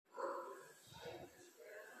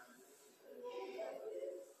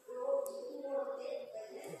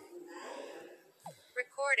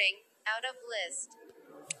Recording, out of list.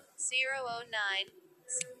 009.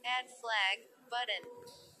 Add flag, button.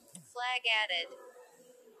 Flag added.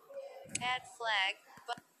 Add flag,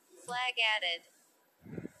 flag added.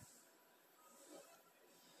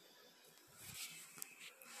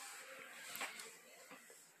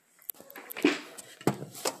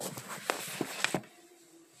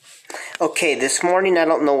 Okay, this morning I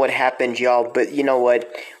don't know what happened, y'all, but you know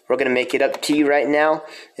what? We're gonna make it up to you right now.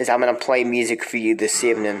 Is I'm gonna play music for you this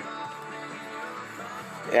evening,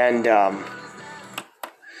 and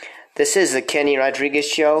this is the Kenny Rodriguez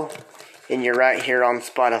Show, and you're right here on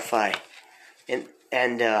Spotify. And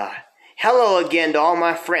hello again to all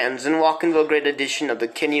my friends, and welcome to a great edition of the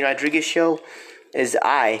Kenny Rodriguez Show, as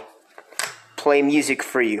I play music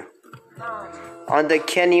for you on the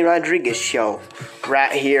Kenny Rodriguez Show,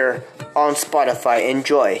 right here on Spotify.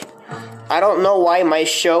 Enjoy. I don't know why my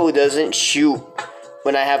show doesn't shoot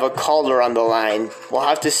when I have a caller on the line. We'll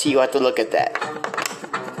have to see. You'll have to look at that.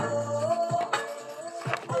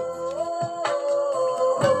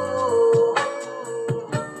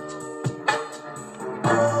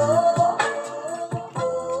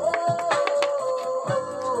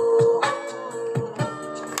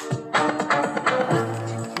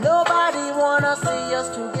 Nobody wanna see us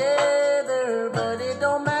together, but it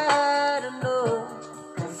don't matter, no,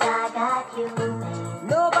 'cause I got you.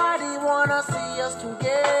 Nobody wanna see us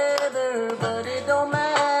together, but it don't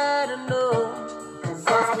matter, no,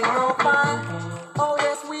 'cause we gon' fight. Oh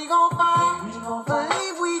yes, we gon' fight.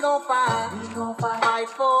 Believe we gon' fight. Fight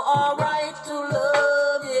for our right to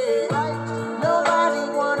love, yeah.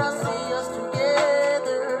 Nobody wanna see us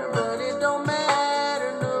together, but it don't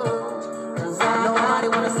matter, no, 'cause nobody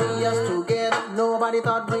wanna see us together. Nobody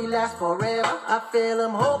thought we'd last forever. I feel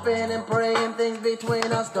them hoping and praying things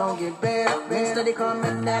between us don't get better. Men steady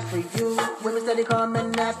coming after you, women steady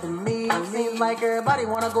coming after me. Seems like everybody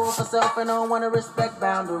wanna go for self and don't wanna respect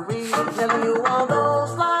boundaries. Telling you all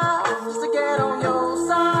those lies just to get on your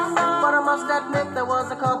side, but I must admit there was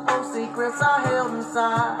a couple secrets I held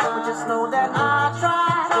inside. But just know that I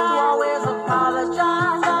tried to always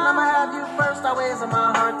apologize, and I'ma have you first always in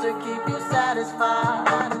my heart to keep you satisfied.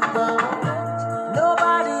 But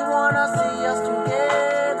nobody wanna see us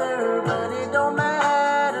together, but it don't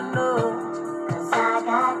matter, no, 'cause I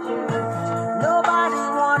got you. Nobody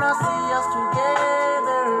wanna see us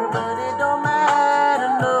together, but it don't matter,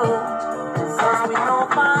 no, 'cause we gon'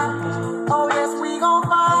 fight. Oh yes, we gon'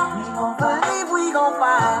 fight. Believe we gon'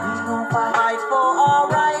 fight. Fight for our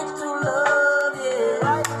right to love,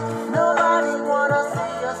 yeah. Nobody wanna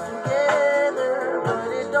see us together, but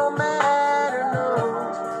it don't matter, no,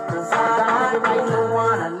 'cause I got every right to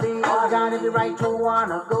wanna leave. I got every right to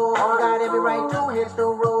wanna go. I got every right to hit the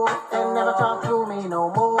road and never talk to me no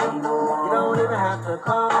more. You don't even have to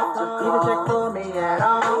call, even check for me at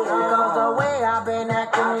all, because the way I've been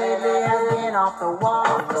acting lately has been off the wall,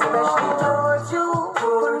 especially towards you,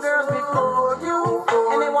 putting girls before you,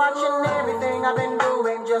 and they watching everything I've been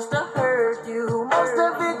doing just to hurt you. Most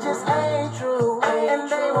of it just ain't true, and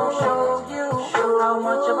they won't show you how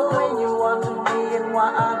much of a queen you are to me and why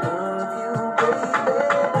I love you, baby.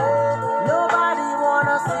 Nobody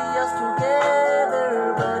wanna see us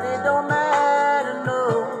together, but it don't matter,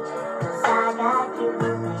 no, 'cause I got you.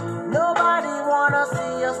 Nobody wanna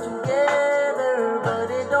see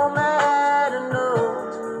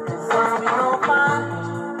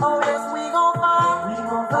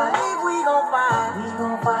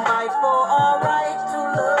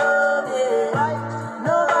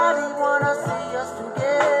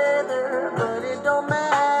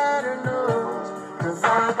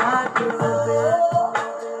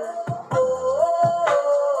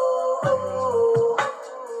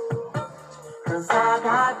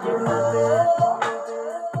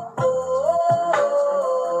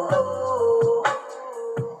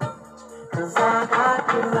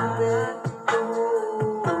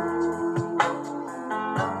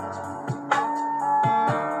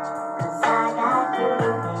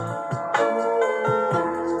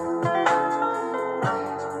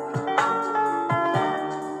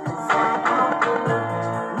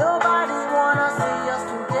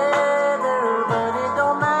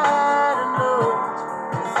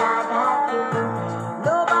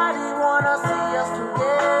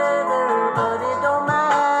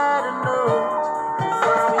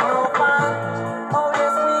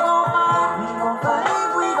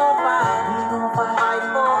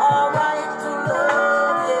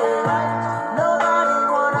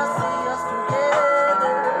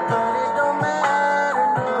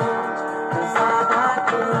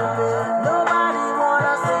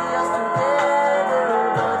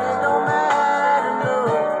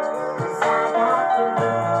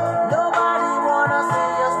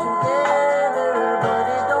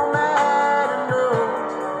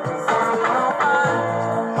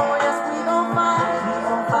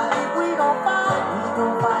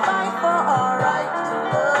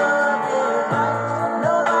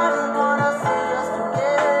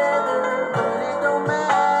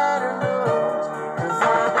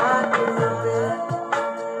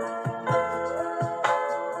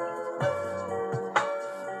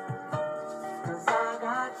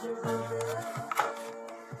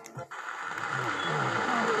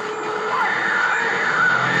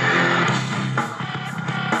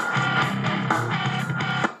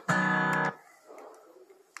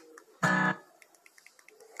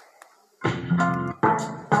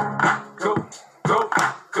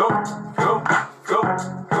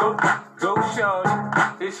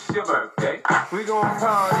it's your birthday. We gon'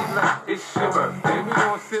 party like it's your birthday. We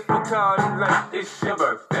gon' sip Bacardi like it's your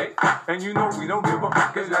birthday. And you know we don't give up,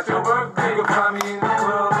 cause that's your birthday. You'll find me in the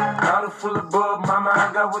club, bottle full of bub. Mama,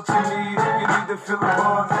 I got what you need, you need to feel the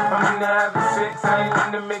buzz. I'm into having sex, I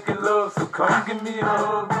ain't into making love. So come give me a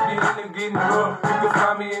hug, get into getting rough. You can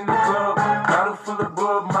find me in the club, bottle full of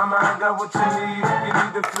bub. Mama, I got what you need, you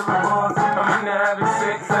need to feel the buzz. I'm into having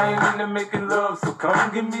sex, I ain't into making love. So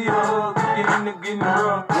come give me a hug, get into getting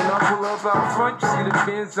rough. When I pull up out front, you see the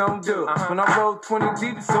Benz on dub. When I roll 20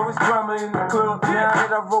 deep, it's always drama in the club. Now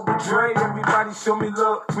that I roll with Dre, everybody show me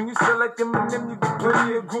love. When you sell like them and them, you get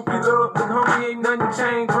plenty of groupie love. But homie, ain't nothing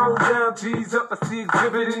changed. Roll down, G's up. I see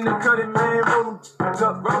exhibit in the cutting, man. Roll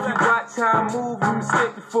them up. If you watch how I move, you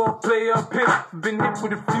mistake before I play up here. Been hit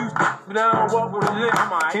with a few, but I don't walk with a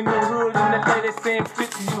limp. In the hood, in the lady saying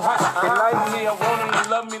 50, you hot. They like me, I want them to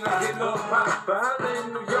love me like they love pop. But holla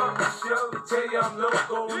in New York, I surely tell you I'm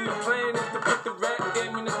local. The plan is to put the rap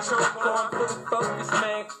game in the choke. I'm fully focused,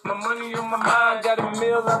 man. My money on my mind, got a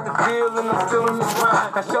meal out the deal, and I'm still in the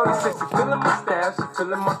grind. Now shorty said she feeling my style, she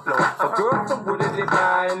feeling my flow. A girl from Wooded, they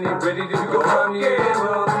buy, and they ready to go. Yeah,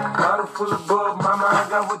 well, bottle full of bub, mama, I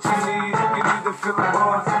got what you need. You need to feel the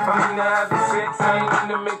buzz. I'm into having sex, I ain't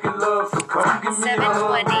into making love. So come give me a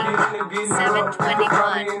hug, get into getting rough.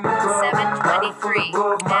 721, 723,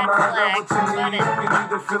 add flag, button. You need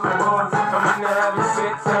to feel the buzz. I'm into having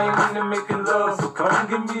sex, I ain't into making love. So come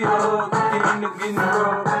give me a hug, get into getting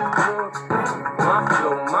rough. My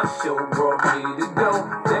flow, my show brought me the dough.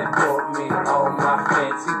 That brought me all my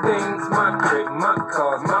fancy things. My crib, my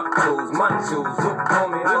cars, my clothes, my shoes. Look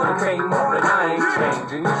on me, I came on and I ain't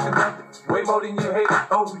changing. You should love it way more than you hate it.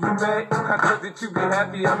 Oh, you mad? I thought that you be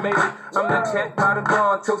happy I made it. I'm that cat by the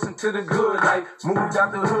bar, toasting to the good. Like, moved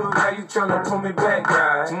out the hood, how you tryna pull me back,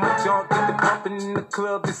 right? My junk get the pumping in the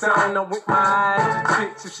club, it's on. I'm with my eyes to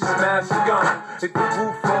chicks, if she smash, she gone. Hit the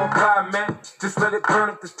roof on fire, man. Just let it burn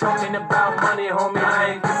up the talking about money, homie,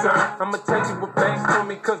 I ain't concerned. I'ma tell you what banks told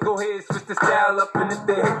me, cause go ahead, switch the style up. And if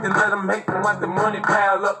they hate, then let them hate, then watch the money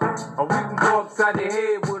pile up. Or we can go upside the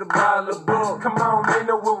head with a bottle of bug. Come on, they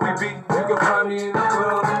know where we be. You can find me in the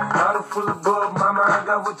club, bottle full of bub. Mama, I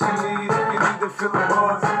got what you need, you need to feel the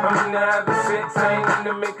buzz. I'm into having sex, I ain't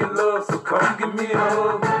into making love. So come give me a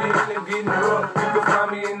hug, get into getting rough. You can find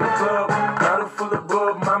me in the club, bottle full of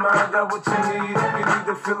bub. Mama, I got what you need, you need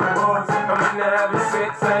to feel the buzz. I'm into having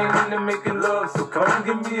sex, I ain't into making love. So come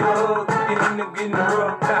give me a hug, get into getting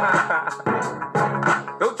rough.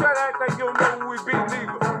 Don't try to act like you don't know who we be,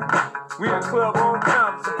 neither. We in the club on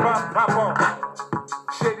time, so pop on.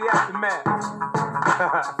 Shady Aftermath.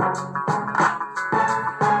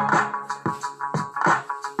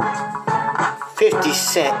 50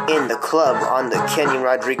 Cent in the club on the Kenny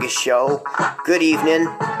Rodriguez Show. Good evening.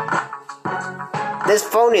 This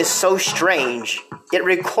phone is so strange. It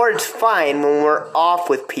records fine when we're off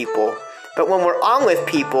with people, but when we're on with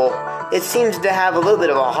people, it seems to have a little bit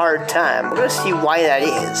of a hard time. We're going to see why that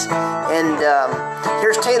is. And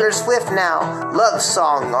here's Taylor Swift now. Love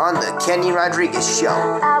Song on the Kenny Rodriguez Show.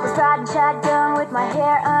 I was riding shotgun with my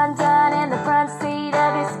hair undone in the front seat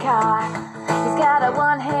of his car. He's got a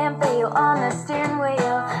one-hand feel on the steering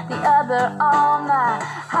wheel, the other on my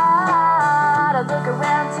heart. I look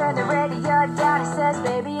around, turn the radio down. He says,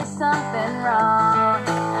 baby, is something wrong?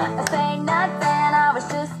 I say nothing, I was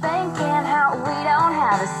just thinking how we don't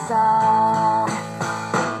have a song.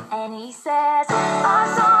 And he says, our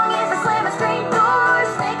song is a slamming screen door,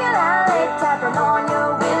 sneaking out, tapping on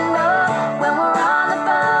your window when we're on the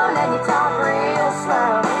phone and you talk real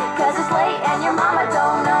slow, 'cause it's late and your mama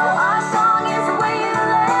don't know. Our song is the way you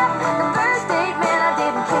laugh. The first date, man, I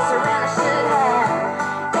didn't kiss her and I should have.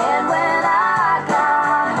 And when I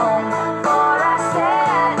got home, before I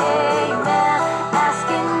said amen,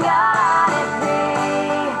 asking God if he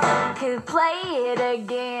could play it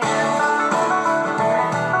again.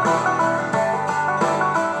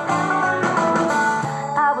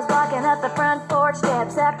 I was walking up the front porch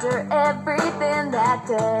steps after everything that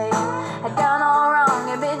day had gone all wrong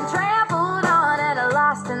and been trampled on and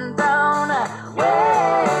lost and thrown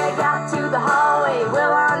away. Got to the hallway,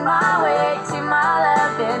 well on my way to my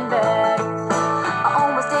loving bed. I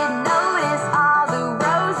almost didn't notice all the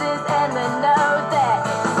roses and the note that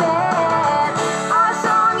said, our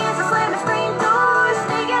song is a slamming screen door,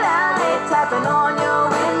 sneaking out, tapping on your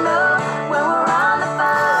window when we're on the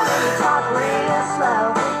phone and you talk real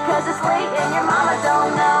slow, 'cause it's late and your mama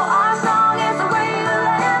don't know. Our song is the way you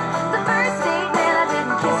laugh. The first date, man, I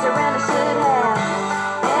didn't kiss her and I should have.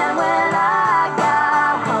 And when I got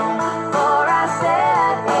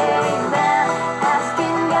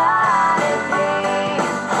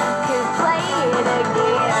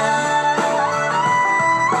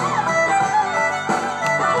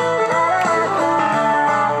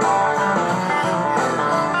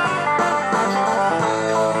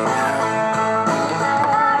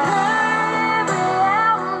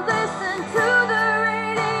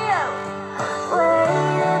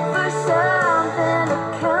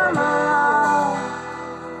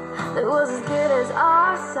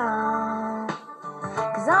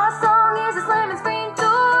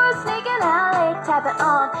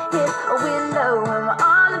on his window. I'm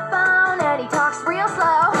on the phone and he talks real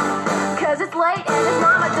slow, 'cause it's late and his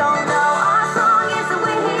mama don't know. Our song is the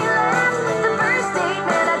way he laughs. The first date,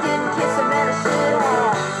 man, I didn't kiss him and I should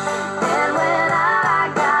have. And when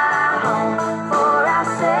I got home, for I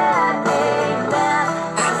said amen,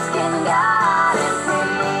 asking God if he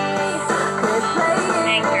could play it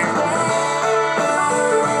Anchor.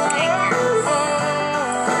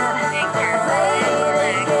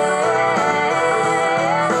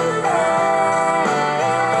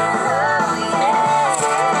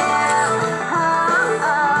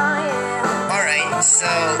 Alright, so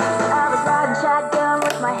I was riding shotgun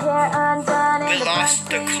with my hair undone. we lost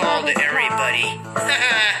the call to everybody.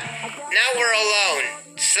 Now we're alone.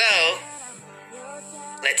 So,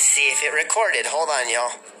 let's see if it recorded. Hold on,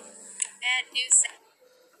 y'all. Add new sound.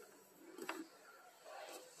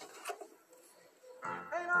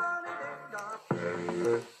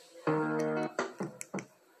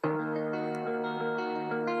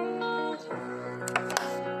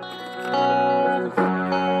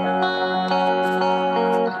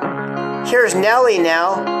 Here's Nelly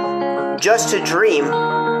now, Just a Dream,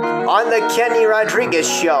 on the Kenny Rodriguez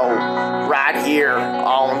Show, right here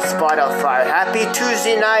on Spotify. Happy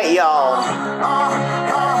Tuesday night, y'all.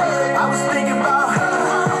 I was thinking about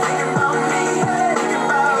her, thinking about me, thinking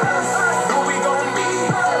about us, what we gon' be,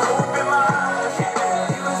 hope in my eyes,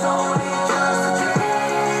 it was only just a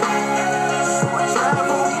dream, so I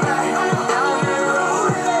traveled back down the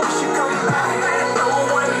road, she come back, no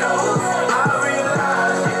one knows, I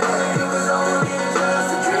realized it was only just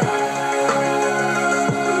a dream.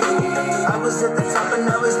 I was at the top and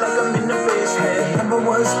I was like I'm in the basement, number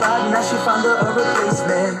one spot, now she found a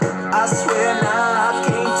replacement. I swear now I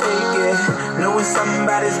can't take it, knowing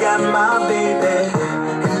somebody's got my baby,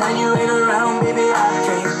 and now you ain't around, baby, I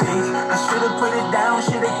can't think. I should've put it down,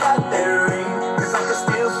 should've got that ring, 'cause I can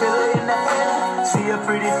still feel it in the air. See a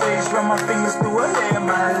pretty face, run my fingers through her hair.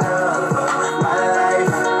 My love, my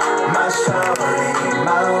life, my shorty,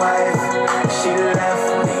 my wife, she left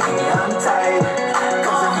me, I'm tight,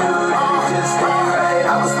 'cause I knew that it just ain't right.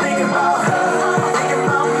 I was thinking about her, thinking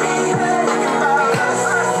about me, thinking about us,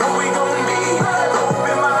 what we gon' be, hope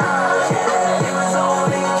in my eyes, it was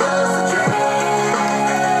only just a dream,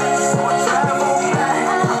 so I traveled back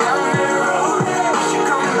down the road, she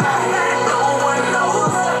come back, no one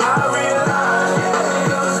knows, I realized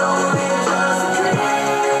it was only just a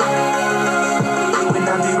dream. When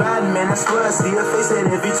I be riding, man, I swear I see her face at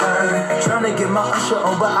every turn, trying to get my usher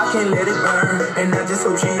on, but I can't let it burn, and I just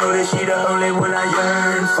hope she know that she the only one I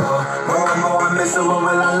yearn for. More and more I miss her, what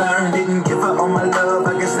will I learn? Didn't give her all my love,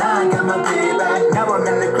 I guess now I got my payback. Now I'm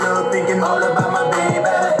in the club thinking all about my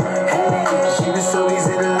baby. Hey, she was so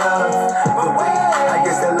easy to love, but wait, I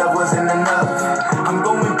guess that love wasn't enough. I'm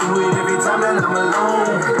going through it every time that I'm alone,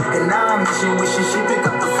 and now I'm wishing she pick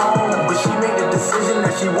up the phone, but she made the decision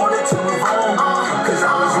that she wanted to move on, 'cause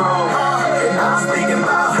I was wrong, and I was thinking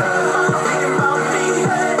about her, thinking about me,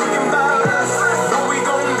 thinking about us, what we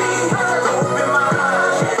gon' be, hope in my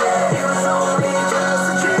eyes, it was only just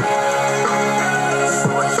a dream, so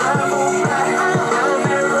I traveled back down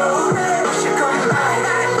that road, she come back,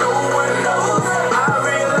 no one knows, I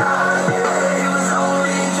realized it was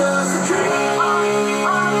only just a dream.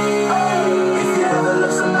 If you ever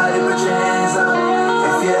love somebody, put your hands up.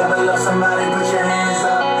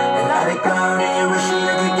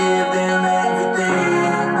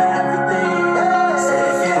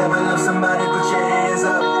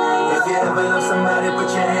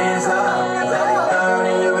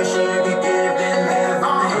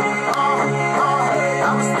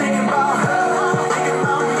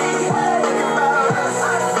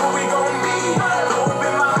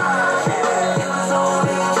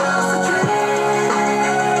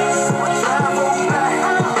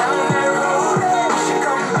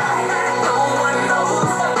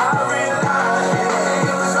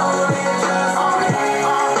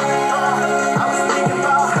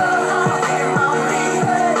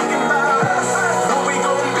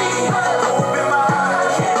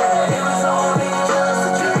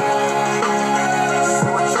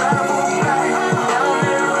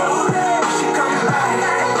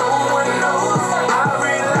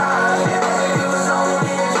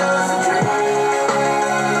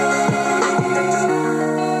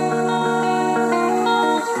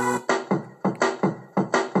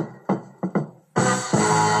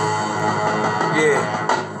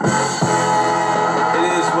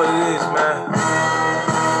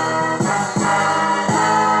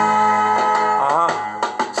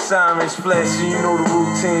 lights flashing, you know the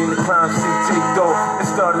routine. The crime scene taped off. It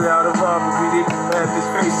started out a robbery, they had his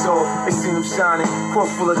face off. They seen him shining,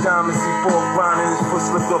 cross full of diamonds. He bought grinding, his foot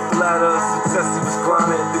slipped off the ladder. Success he was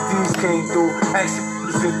climbing. The D's came through, asked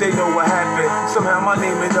if they know what happened. Somehow my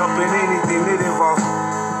name ended up in anything that involved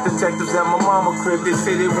detectives at my mama crib. They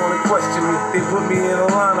say they wanna question me. They put me in a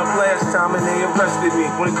lineup last time and they arrested me.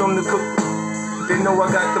 When it come to cook, they know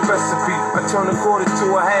I got the recipe. I turn a quarter to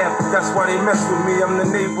a half, that's why they mess with me. I'm the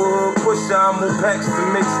neighborhood pusher, I move packs to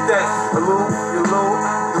make stacks. The load,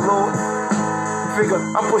 figure,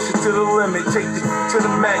 I push it to the limit, take it to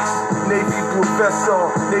the max. Navy blue vest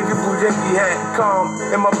on, navy blue Yankee hat, calm,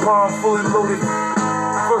 in my palm fully loaded.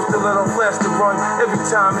 First to let off last to run, every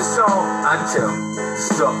time it's on. I tell them,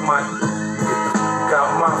 suck my, get the fuck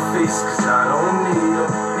out my face, cause I don't need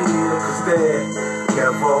her, cause they're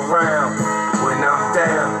never around when I'm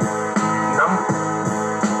down. And I'm,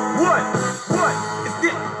 what?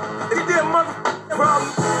 Is there a mother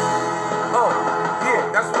problem? Oh, yeah,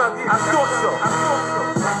 that's what I thought so.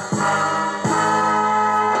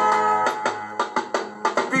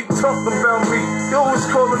 Be talking about me, they always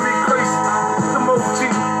calling me crazy. Them OG,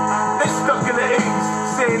 they stuck in the 80s,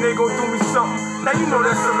 saying they gon' do me something. Now you know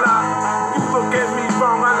that's a lie. You look at me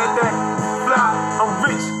wrong, I let that fly. I'm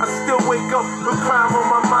rich, I still wake up with crime on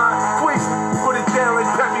my mind. Please put it down like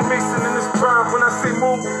Pappy Mason in his prime. When I say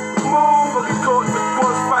move, I'll get caught in the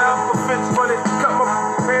crossfire up a fence running. Cut my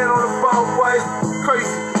hand on the barbed wire,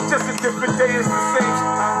 crazy. Just a different day, it's the same.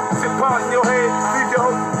 Sit part in your head, leave your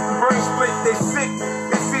whole brain split. They sick,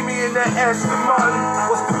 they see me in that Aston Martin.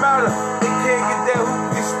 What's the matter? They can't get that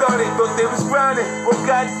hoop they started. Thought they was grinding. Well,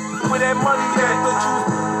 God, where that money at? Thought you was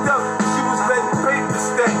dumb. She was letting paper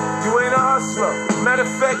stack. You ain't a hustler. Matter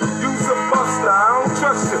of fact, you's a buster. I don't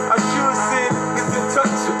trust you. I should say get to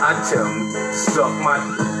touch you. I tell them, suck my,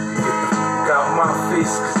 get the fuck out my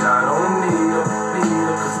face, cause I don't need her,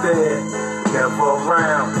 cause they're never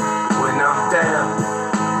around when I'm down.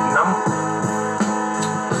 And I'm,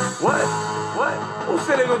 what? Who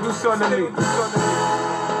said they gonna do something to me?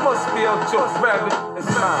 Must be out your rabbit. It's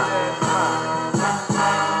mine.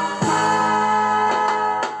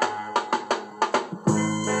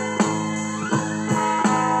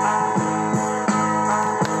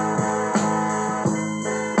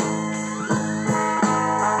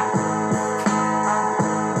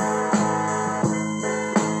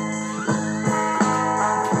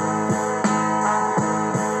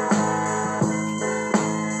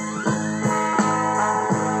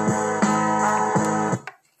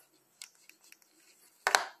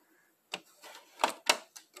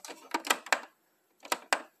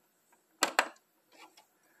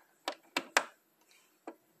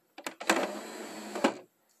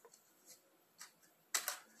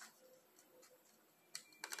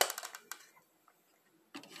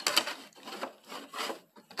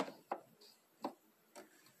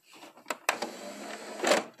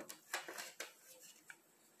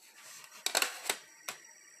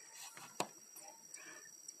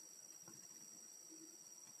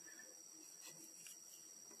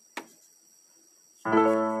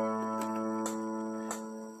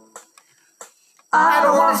 I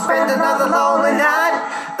don't want to spend another lonely night.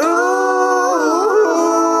 Ooh.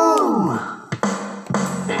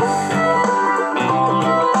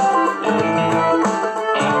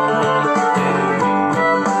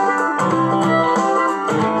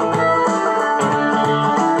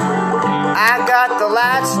 I got the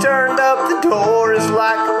lights turned up, the door is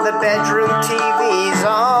locked, the bedroom TV's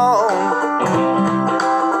on.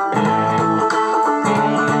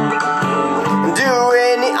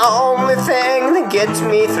 Only thing that gets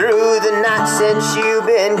me through the night since you've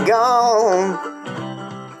been gone.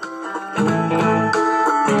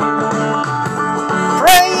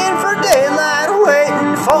 Praying for daylight,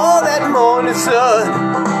 waiting for that morning sun,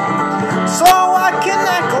 so I can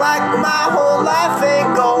act like my whole life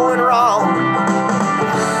ain't going wrong.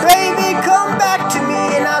 Baby, come back to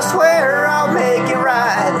me and I swear I'll make it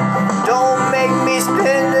right. Don't make me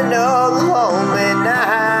spend another lonely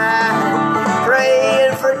night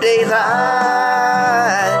for daylight.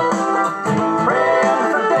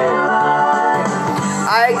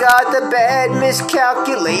 I got the bad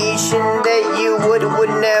miscalculation that you would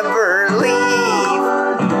never leave.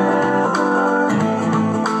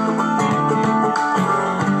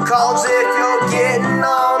 'Cause if you're getting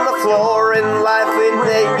on the floor in life, and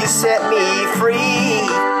then you set me free.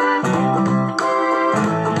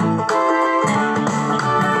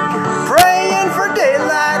 Praying for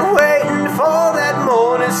daylight, waiting for that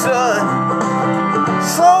morning sun,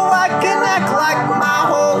 so I can act like my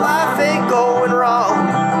whole life ain't going wrong.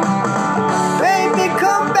 Baby,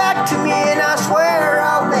 come back to me and I swear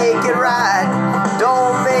I'll make it right.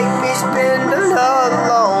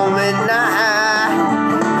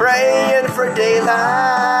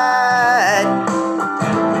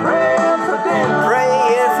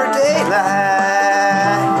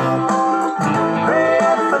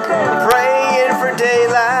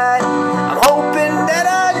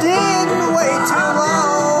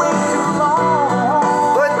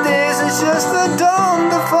 past the dawn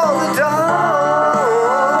before the dawn.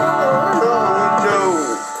 Oh, no.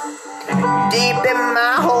 Deep in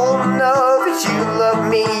my whole love, you love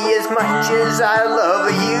me as much as I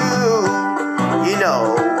love you. You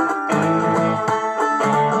know.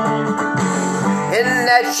 And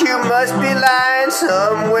that you must be lying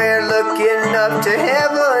somewhere looking up to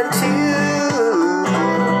heaven too.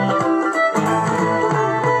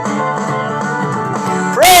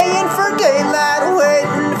 Praying for daylight,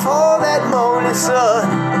 waiting for that morning sun,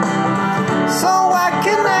 so I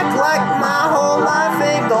can act like my whole life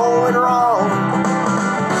ain't going wrong.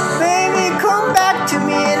 Baby, come back to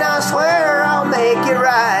me and I swear I'll make it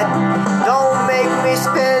right. Don't make me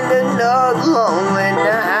spend another lonely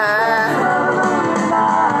night.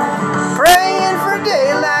 Praying for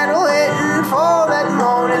daylight, waiting for that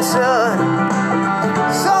morning sun,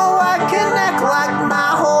 so I can act like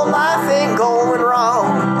my whole life ain't going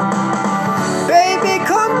wrong. Baby,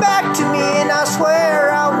 come back to me and I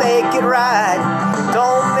swear I'll make it right.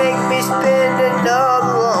 Don't make me spend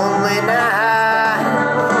another lonely night.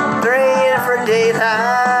 Praying for daylight.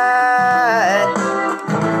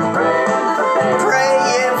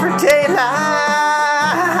 Praying for daylight.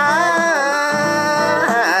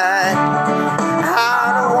 I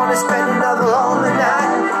don't want to spend another lonely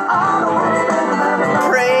night.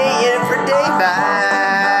 Praying for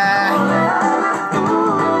daylight.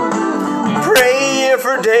 Praying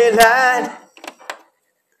for daylight.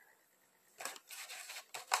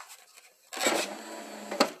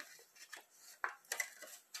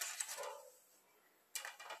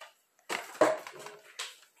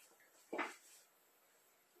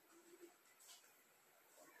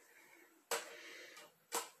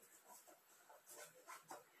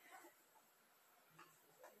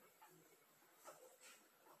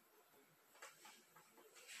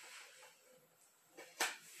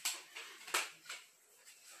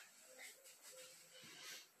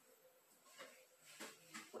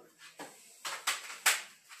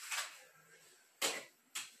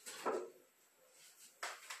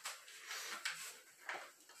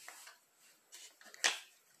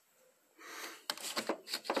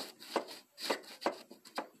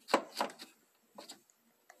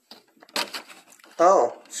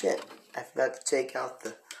 Oh, shit. I forgot to take out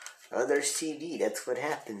the other CD. That's what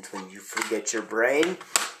happens when you forget your brain.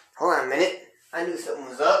 Hold on a minute. I knew something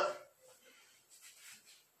was up.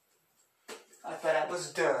 I thought I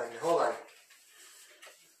was done. Hold on.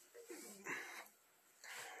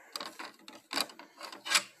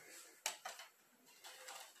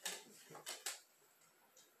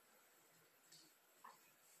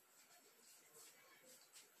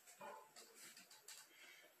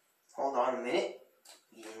 Hold on a minute.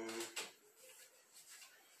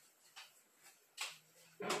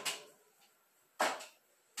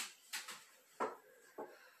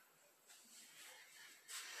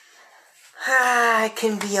 I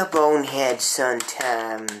can be a bonehead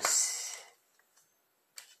sometimes.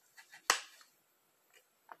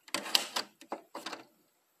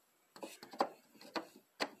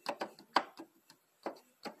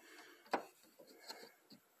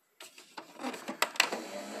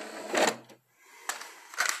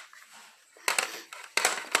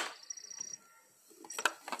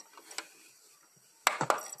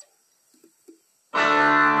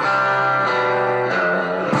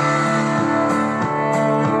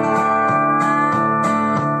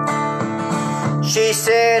 She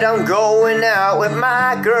said I'm going out with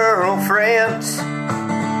my girlfriends.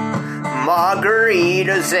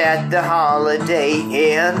 Margaritas at the Holiday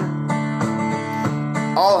Inn.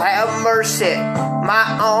 Oh, have mercy,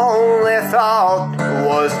 my only thought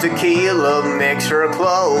was tequila makes her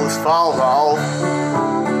clothes fall off.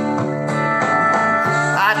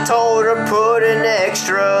 I told her put an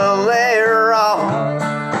extra layer on.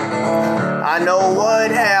 I know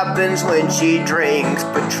what happens when she drinks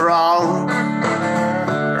Patron.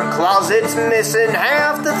 Closet's missing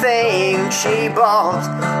half the things she bought.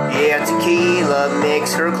 Yeah, tequila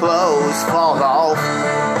makes her clothes fall off.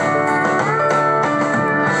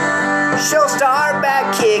 She'll start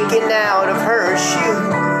back kicking out of her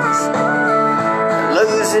shoes,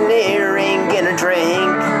 lose an earring in a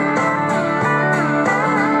drink,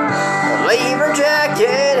 leave her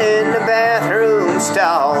jacket in the bathroom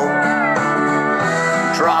stall,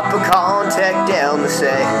 drop a contact down the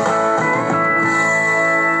sink.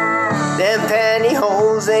 Them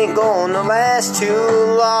pantyhose ain't gonna last too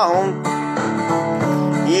long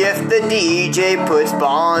if the DJ puts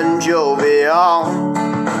Bon Jovi on.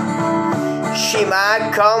 She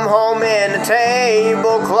might come home in a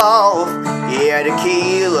tablecloth. Yeah,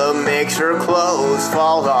 tequila makes her clothes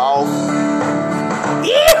fall off.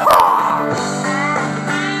 Yeehaw!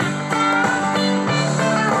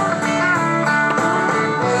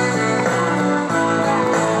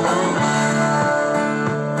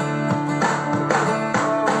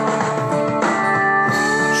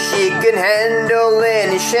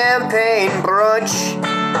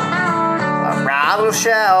 bottle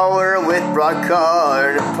shower with broad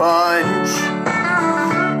card punch.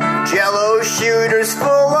 Jello shooters full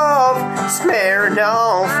of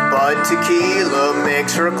Smirnoff, but tequila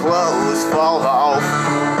makes her clothes fall off.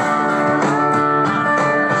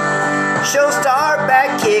 She'll start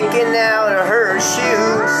back kicking out of her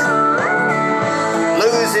shoes,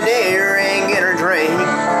 lose an earring in her drink,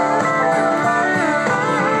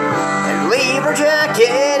 and leave her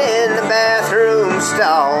jacket in the bathroom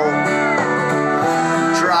stall.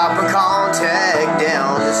 Drop her contact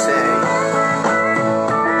down the sink.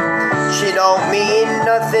 She don't mean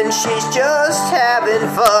nothing, she's just having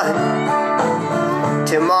fun.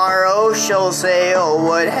 Tomorrow she'll say, oh,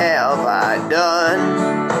 what have I done?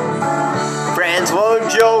 Friends will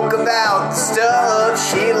joke about the stuff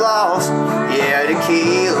she lost. Yeah,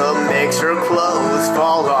 tequila makes her clothes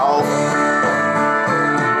fall off.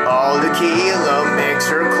 Oh, tequila makes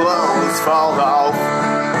her clothes fall off.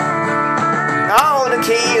 Oh,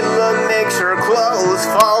 tequila makes her clothes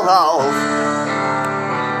fall off.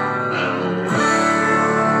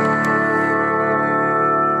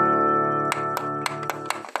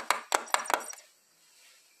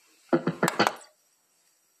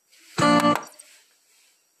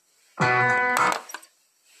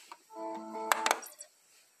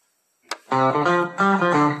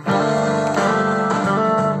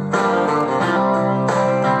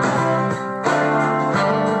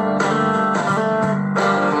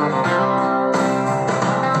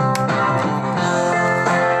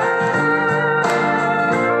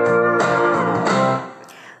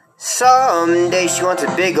 Someday she wants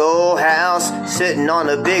a big old house sitting on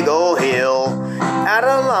a big old hill, out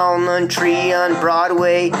of Longland Tree on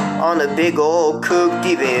Broadway on a big old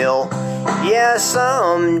Cooktieville. Yeah,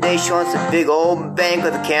 someday she wants a big old bank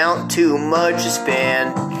with account too much to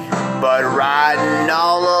spend, but riding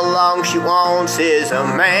all along she wants is a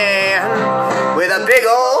man with a big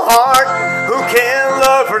old heart who can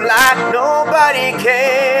love her like nobody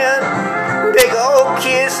can. Big old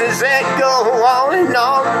kisses that go on and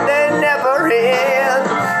on, they never end.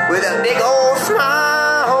 With a big old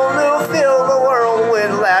smile that'll fill the world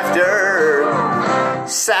with laughter.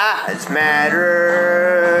 Size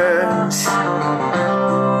matters.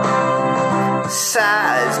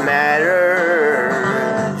 Size matters.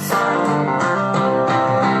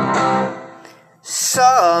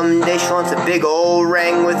 Someday she wants a big old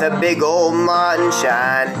ring with a big old mutton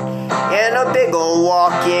shine, and a big old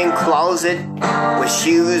walk-in closet with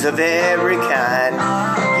shoes of every kind.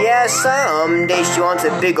 Yeah, someday she wants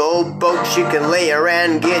a big old boat she can lay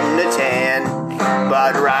around getting a tan,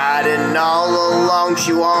 but riding all along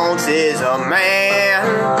she wants is a man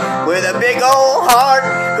with a big old heart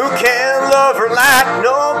who can love her like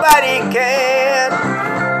nobody can.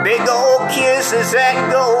 Big old kisses that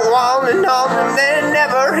go on and they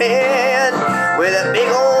never end. With a big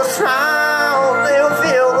old smile they'll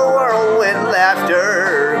fill the world with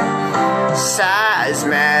laughter. Size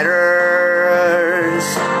matters.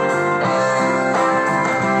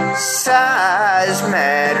 Size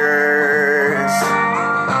matters.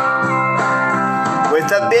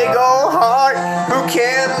 With a big old heart who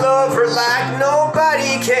can love her like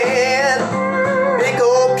nobody can. Big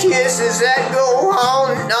old kisses that go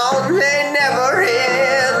on and on, they never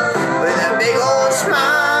end. With a big old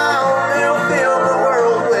smile that'll fill the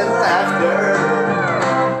world with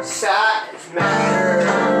laughter. Size matters.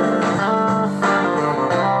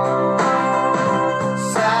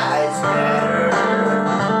 Size matters.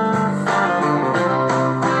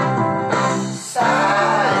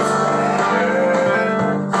 Size matters.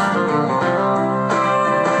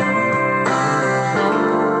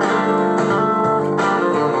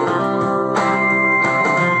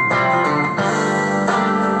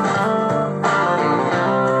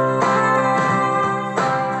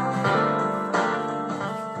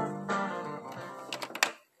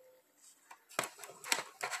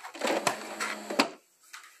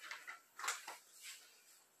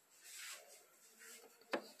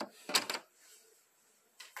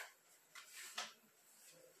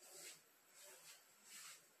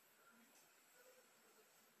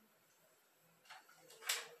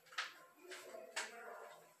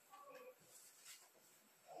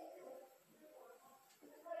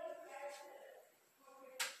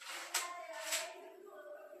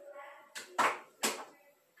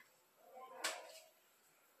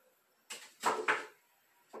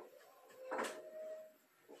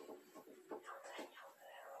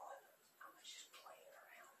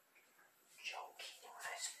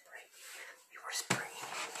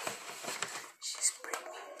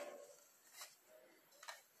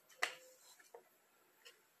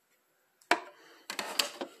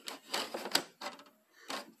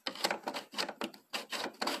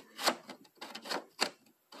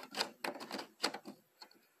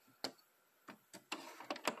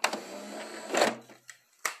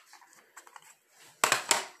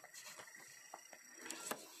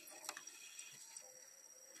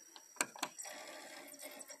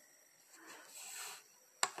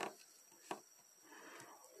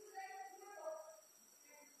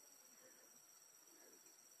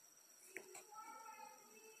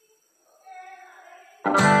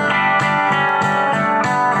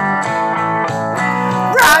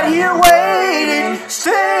 right here waiting,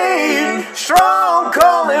 staying strong,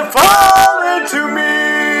 calling, falling to me.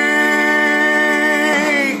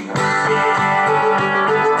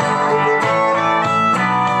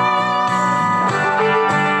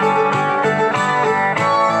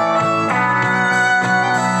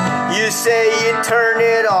 You say you turn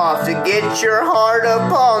it off to get your heart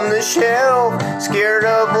up on the shelf, scared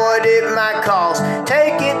of what it might cost.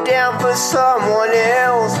 Take it down for someone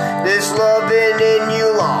else. This loving in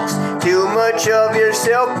you lost too much of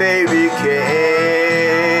yourself, baby. Can't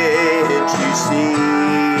you see?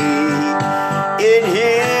 In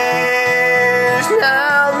here's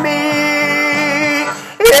now me,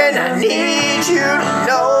 and I need you to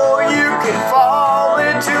know you can fall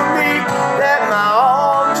into me. That my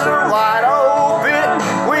arms are wide open.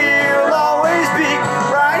 We'll always be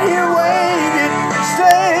right here waiting,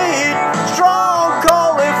 staying strong,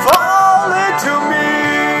 calling, falling to me.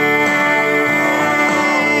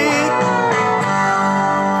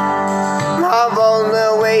 I'm on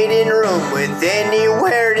the waiting room with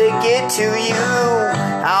anywhere to get to you.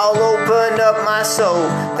 I'll open up my soul,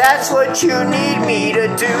 that's what you need me to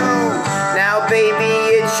do. Now baby,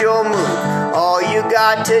 it's your move. All you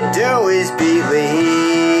got to do is believe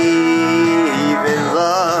in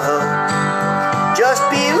love. Just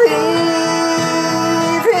believe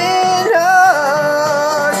in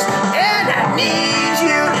us. And I need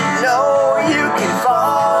you to know you can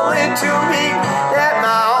fall into me. That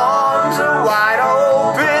my arms are wide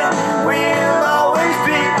open. We'll always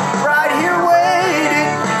be right here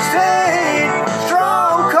waiting, staying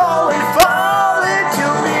strong, calling, falling to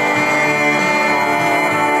me.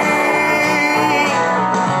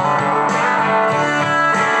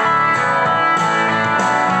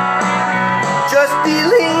 Just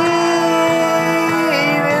believe.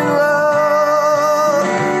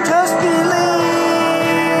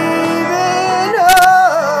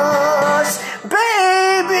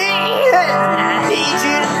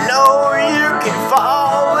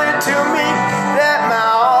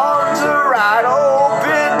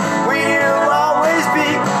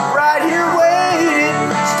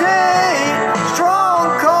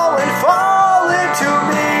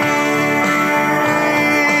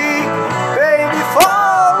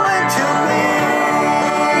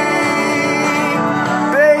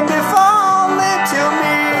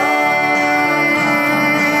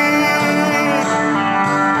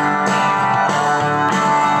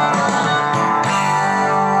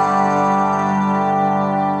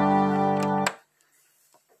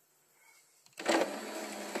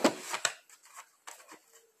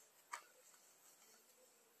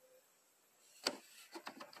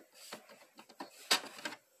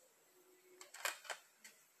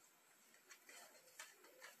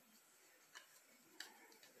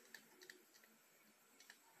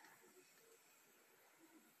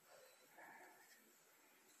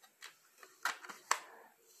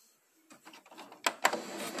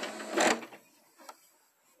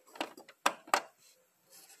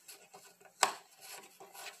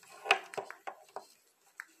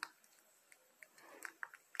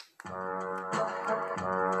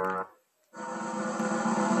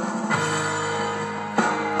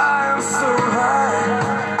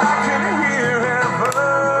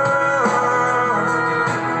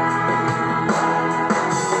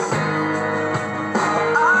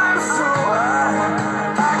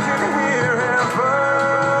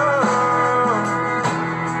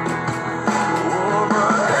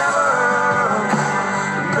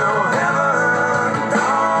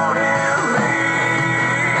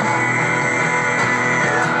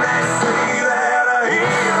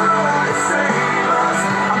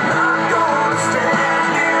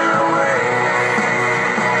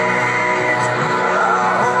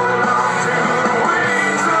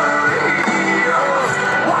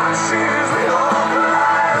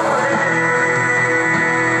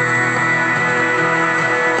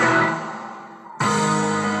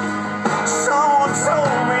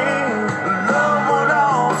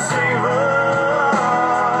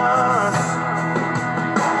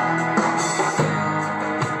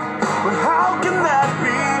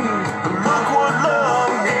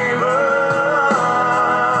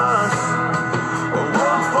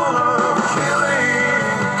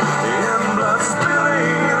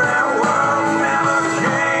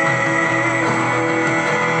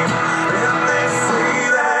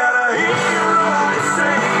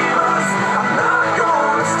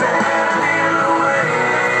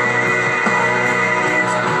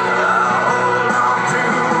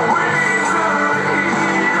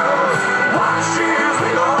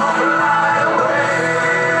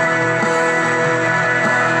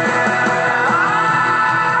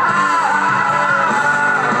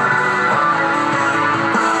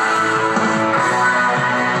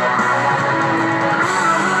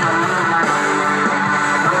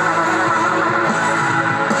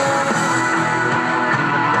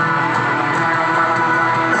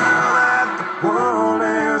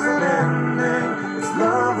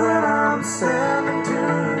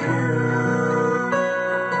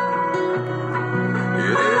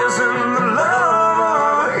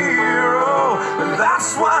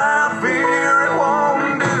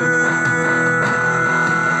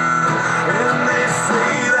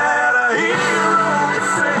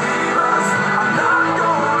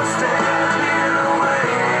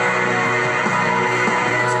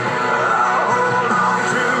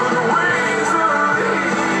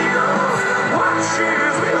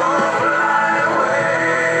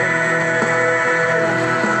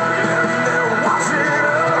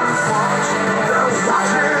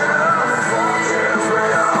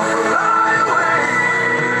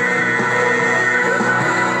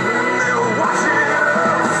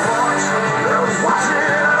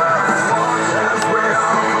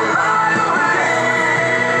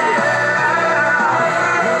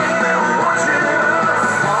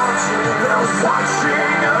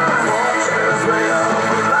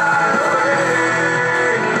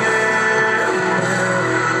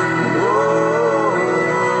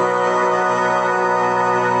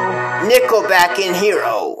 Nickelback and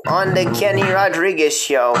Hero on the Kenny Rodriguez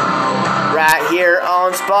Show, right here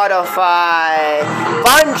on Spotify.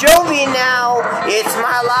 Bon Jovi now, It's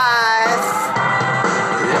My Life.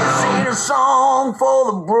 This ain't a song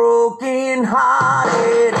for the broken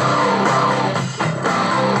hearted.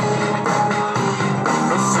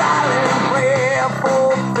 A silent prayer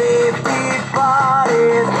for faith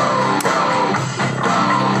departed.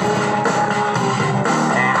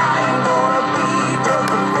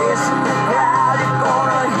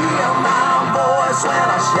 When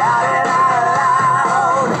I shout it out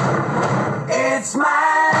loud, it's my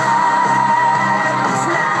life, it's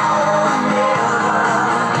now or never.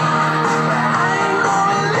 I ain't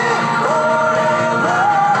gonna live forever.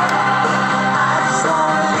 I just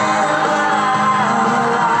wanna live my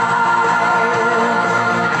life.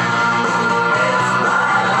 It's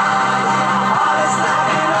my life, my heart is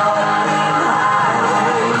like an open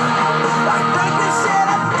highway. Like Franklin said,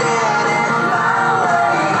 I did it my way.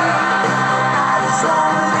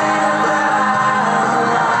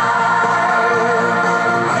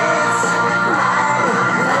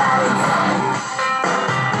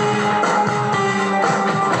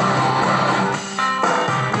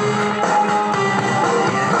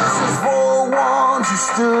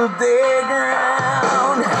 Stood their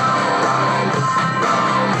ground.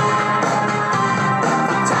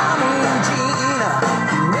 Tommy and Gina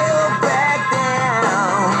never back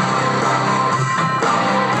down.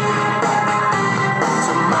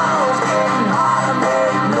 Tomorrow's getting harder,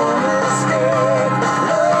 make no mistake.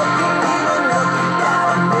 Look ain't even look, you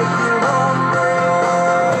gotta make your own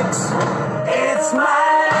breaks. It's my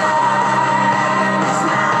life, and it's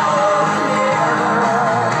now or never.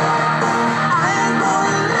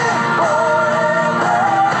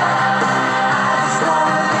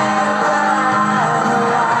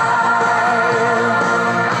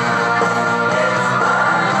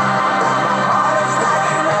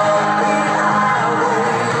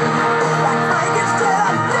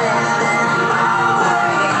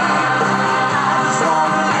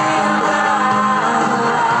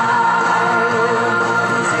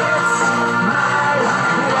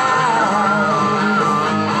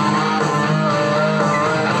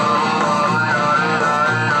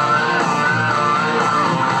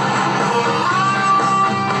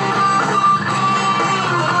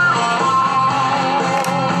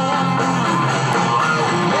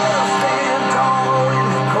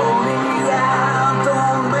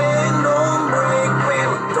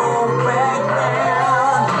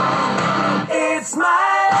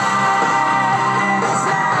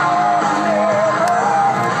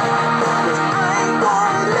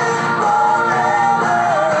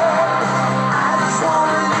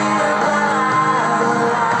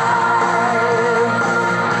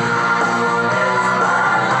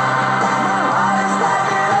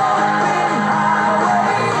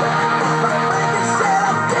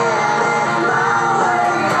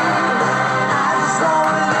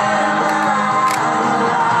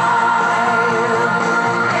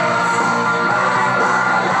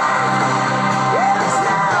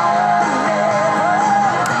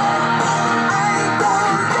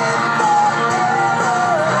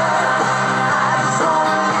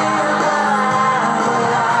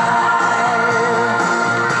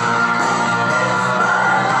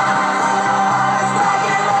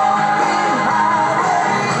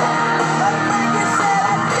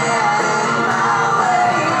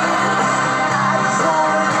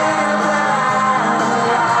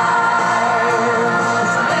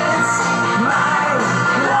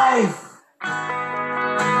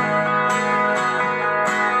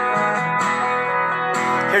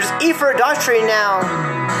 Here's E for Daughtry now.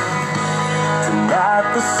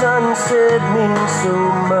 Tonight the sunset means so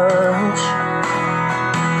much.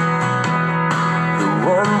 The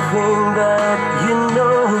one thing that you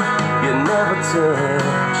know you never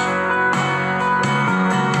touch.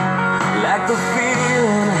 Like the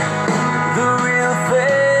feeling, the real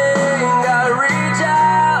thing. I reach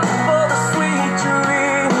out for the sweet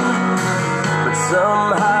dream, but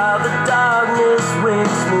somehow the darkness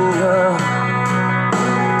wakes me up.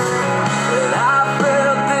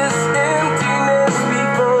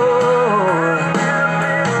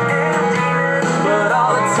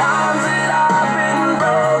 Times that I've been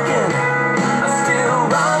broken, I still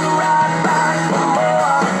run right back for more.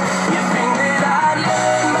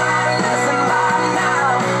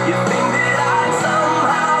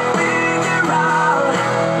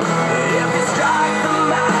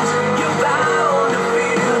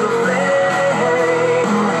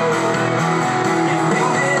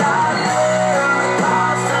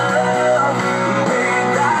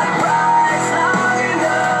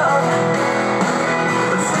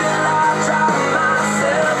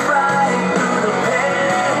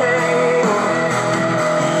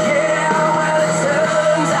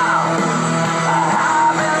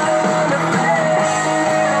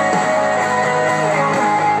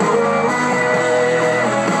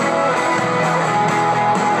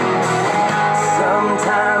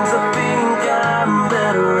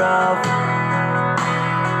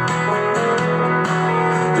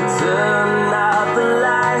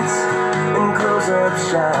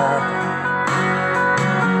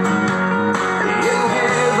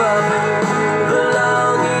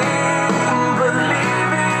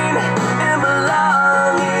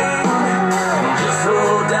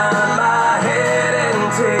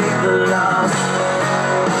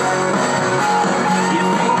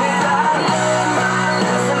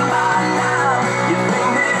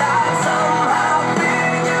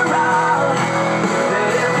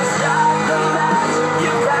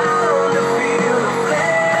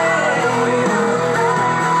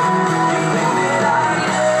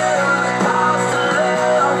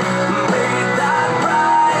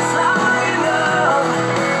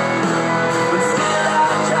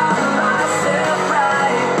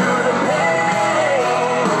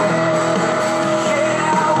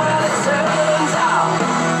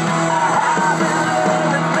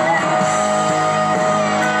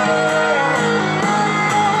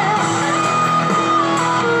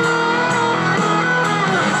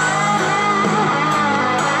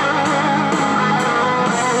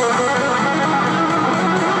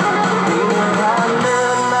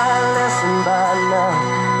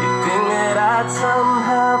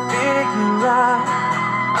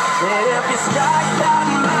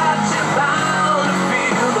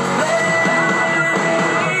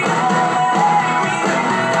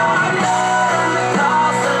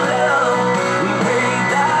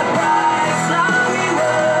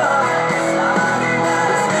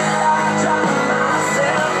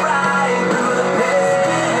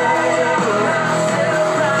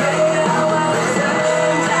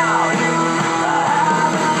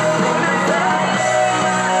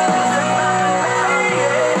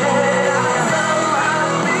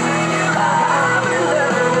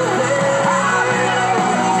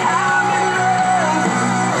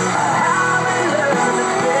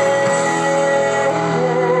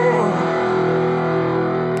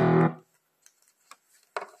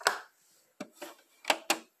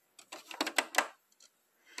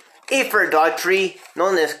 Wetewwwr Daughtry,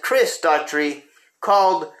 known as Chris Daughtry,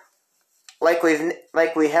 called like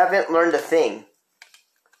we haven't learned a thing.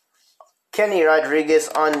 Kenny Rodriguez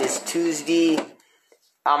on this Tuesday.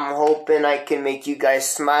 I'm hoping I can make you guys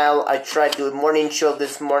smile. I tried to do a morning show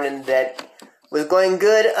this morning that was going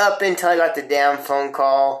good up until I got the damn phone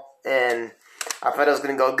call, and I thought it was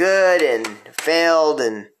going to go good, and it failed,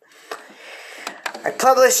 and I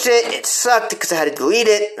published it. It sucked because I had to delete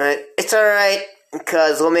it, but it's alright,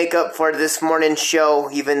 because we'll make up for this morning's show,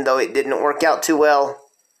 even though it didn't work out too well.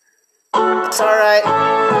 It's alright.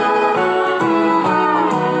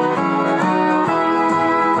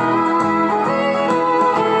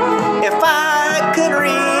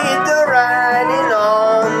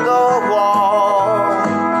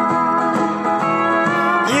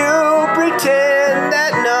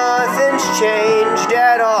 Changed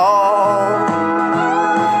at all.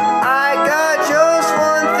 I got just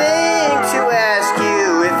one thing to ask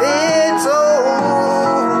you, if it's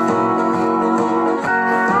old.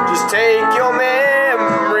 Just take your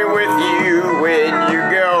memory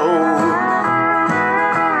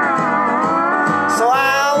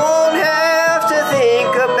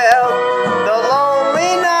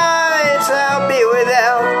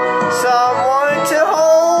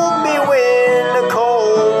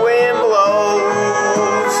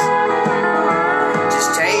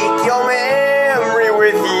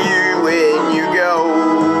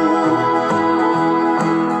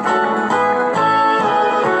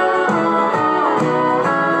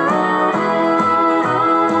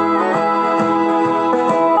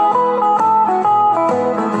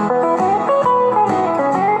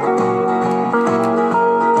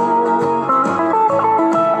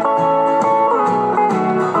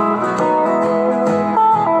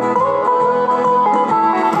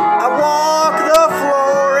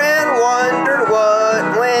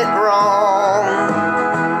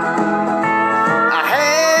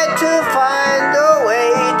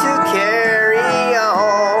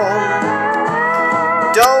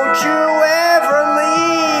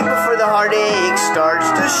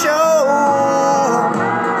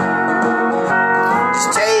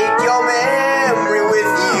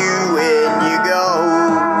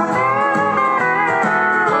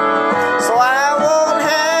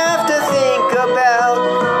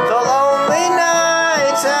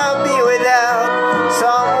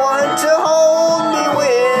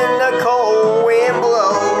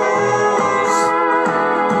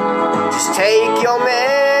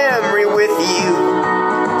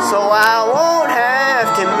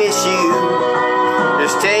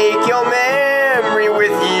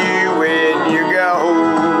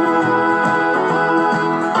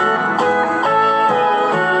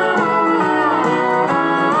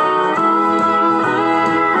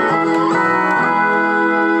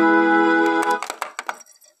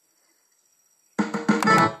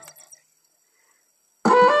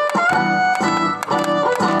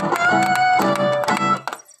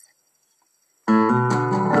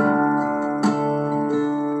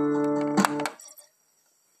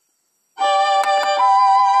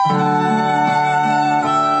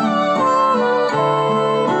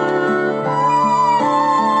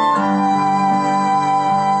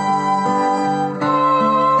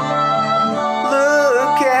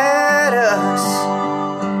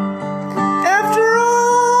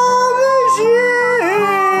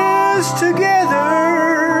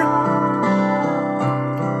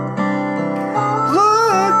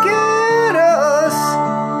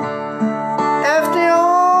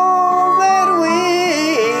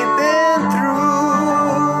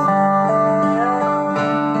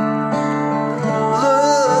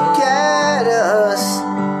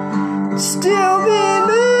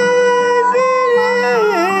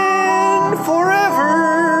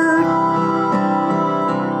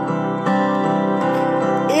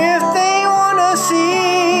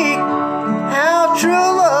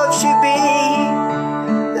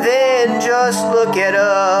just look at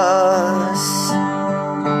us.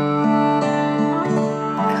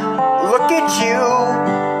 Look at you,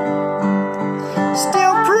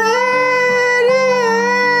 still pretty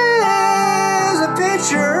as a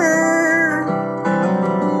picture.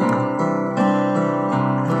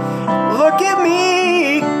 Look at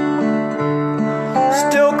me,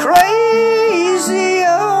 still crazy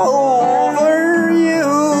over you.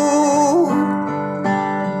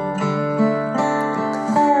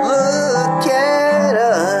 Look at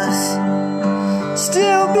us,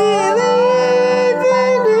 still believing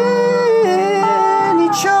in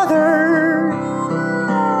each other.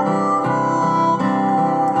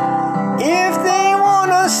 If they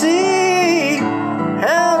wanna see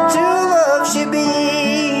how true love should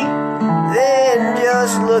be, then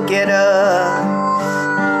just look at us.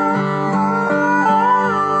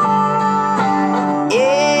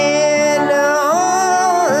 In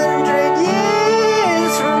 100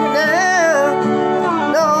 years from now,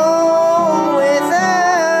 no,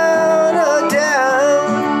 without a doubt,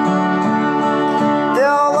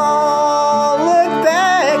 they'll all look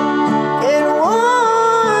back and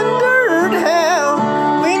wondered how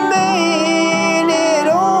we made it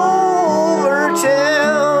over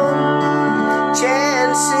town.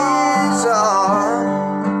 Chances are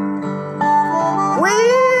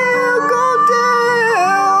we'll go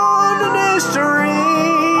down in history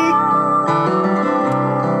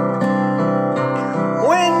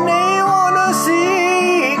when they wanna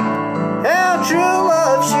see how true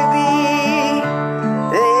love should be.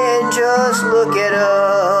 Then just look at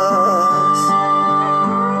us.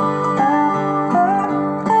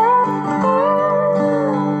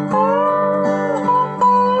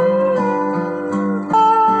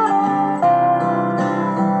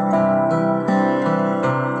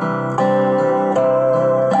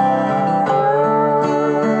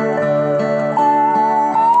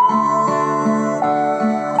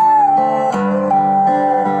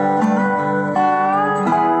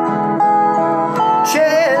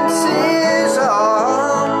 Chances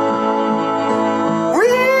are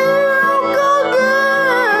we'll go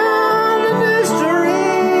down in history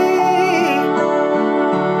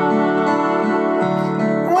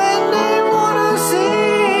when they wanna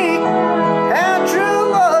see how true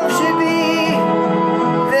love should be.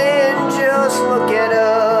 Then just look at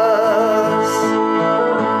us.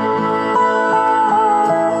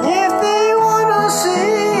 If they wanna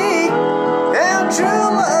see how true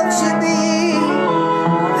love should be,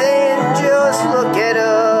 then just look at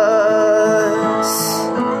us.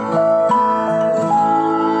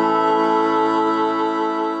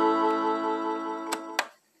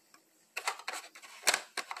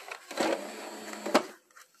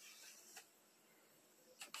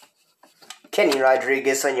 Kenny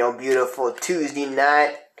Rodriguez on your beautiful Tuesday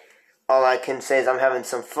night. All I can say is I'm having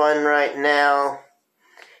some fun right now.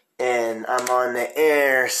 And I'm on the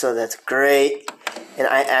air, so that's great. And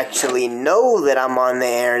I actually know that I'm on the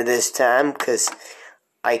air this time because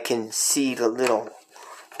I can see the little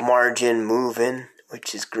margin moving,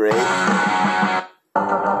 which is great.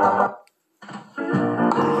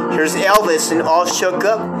 Here's Elvis and All Shook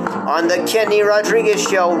Up on the Kenny Rodriguez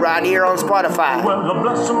Show right here on Spotify. Well,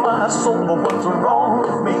 bless my soul, what's wrong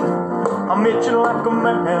with me? I'm itching like a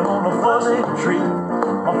man on a fuzzy tree.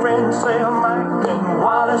 My friends say I'm acting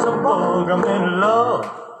wild as a bug. I'm in love.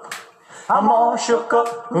 I'm all shook up.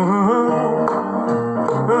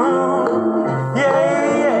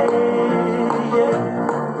 Yeah.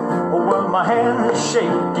 Well, my hand is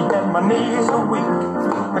shaky and my knees are weak.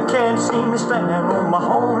 I can't seem to stand on my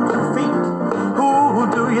own feet. Who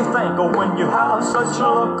do you think of when you have such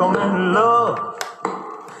luck? I'm in love.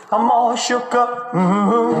 I'm all shook up.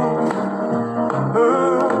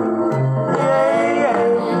 Yeah.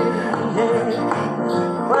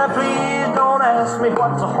 Well, please don't ask me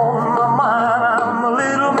what's on my mind. I'm a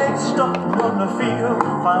little mixed up, but I feel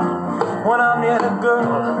fine when I'm near the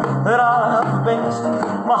girl that I love best.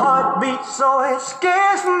 My heart beats so it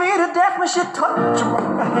scares me to death when she touches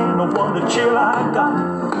my hand. Oh, what a chill I got.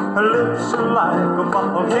 Her lips are like a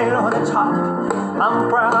volcano that's hot. I'm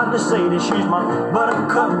proud to say that she's my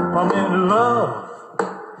buttercup. I'm in love.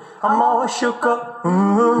 I'm all shook up.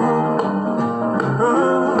 Yeah.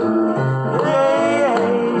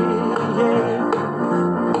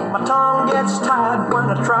 My tongue gets tied when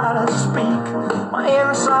I try to speak. My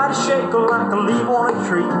inside is shaking like a leaf on a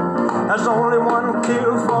tree. There's only one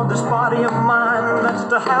cure for this body of mine. That's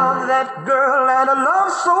to have that girl and a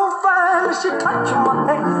love so fine. She touched my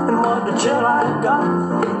hand and what a chill I got.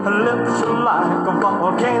 Her lips are like a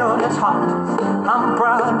volcano that's hot. I'm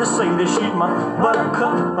proud to say that she's my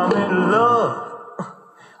buttercup. I'm in love.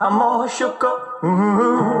 I'm all shook up. I'm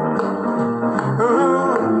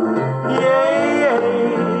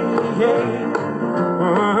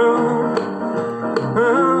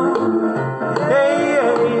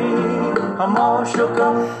all shook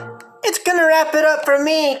up. It's gonna wrap it up for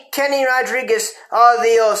me, Kenny Rodriguez.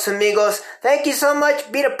 Adios, amigos. Thank you so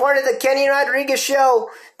much. Be a part of the Kenny Rodriguez Show.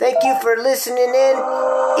 Thank you for listening in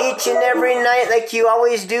each and every night like you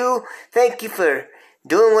always do. Thank you for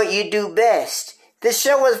doing what you do best. This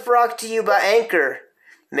show was brought to you by Anchor.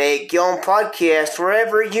 Make your own podcast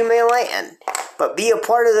wherever you may land. But be a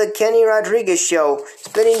part of the Kenny Rodriguez Show.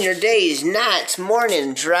 Spending your days, nights,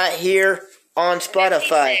 mornings right here on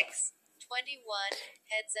Spotify. 21,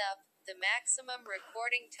 heads up, the maximum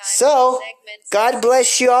recording time So, segments God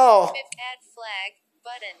bless you all. add flag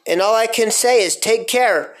button. And all I can say is take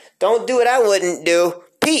care. Don't do what I wouldn't do.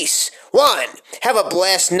 Peace. 1. Have a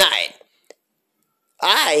blessed night.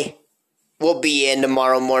 I will be in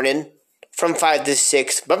tomorrow morning from 5 to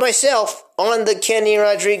 6 by myself on the Kenny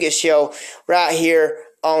Rodriguez Show right here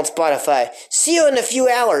on Spotify. See you in a few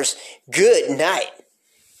hours. Good night.